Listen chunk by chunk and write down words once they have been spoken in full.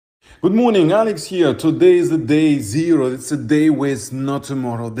Good morning, Alex here. Today is the day zero. It's a day with no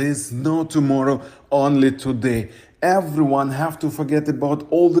tomorrow. There's no tomorrow, only today. Everyone have to forget about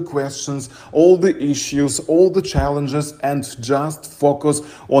all the questions, all the issues, all the challenges, and just focus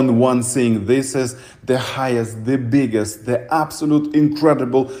on one thing. This is the highest, the biggest, the absolute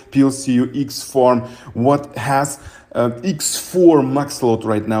incredible plcu X form, what has X4 max load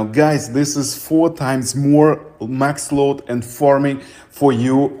right now. Guys, this is 4 times more max load and farming for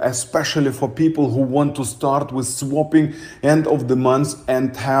you, especially for people who want to start with swapping end of the month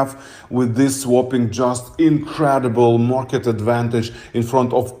and have with this swapping just incredible market advantage in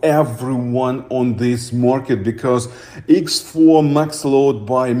front of everyone on this market, because X4 max load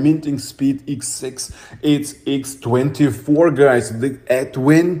by minting speed X6, it's X24, guys. At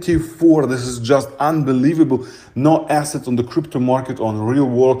 24, this is just unbelievable. No asset on the crypto market, on real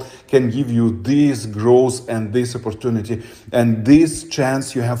world, can give you this growth and this opportunity and this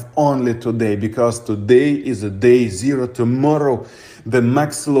chance you have only today, because today is a day zero. Tomorrow the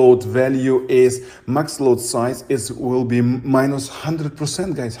max load value is, max load size will be minus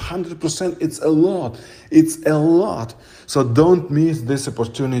 100%, guys. 100%, it's a lot. It's a lot. So don't miss this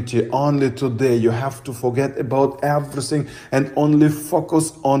opportunity only today. You have to forget about everything and only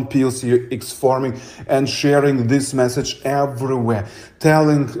focus on plcu X farming and sharing this message everywhere,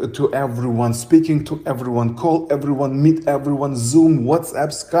 telling to everyone, speaking to everyone, call everyone, meet everyone, Zoom, WhatsApp,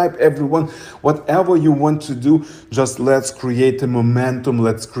 Skype, everyone, whatever you want to do. Just let's create a momentum.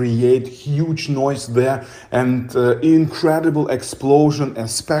 Let's create huge noise there and incredible explosion,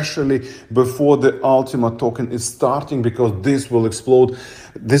 especially before the ultima token is starting, because this will explode.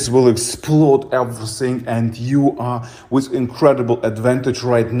 This will explode everything, and you are with incredible advantage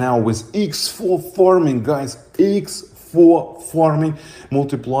right now with X4 farming, guys. X4 farming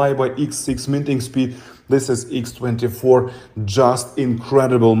multiplied by X6 minting speed. This is X24, just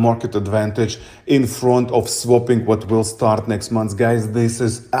incredible market advantage in front of swapping what will start next month, guys. This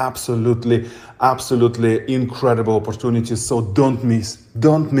is absolutely incredible opportunity. So don't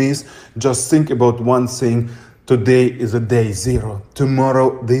miss. Just think about one thing. Today is a day zero.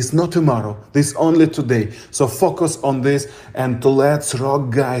 Tomorrow, there's no tomorrow. There's only today. So focus on this and let's rock,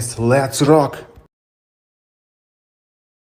 guys. Let's rock.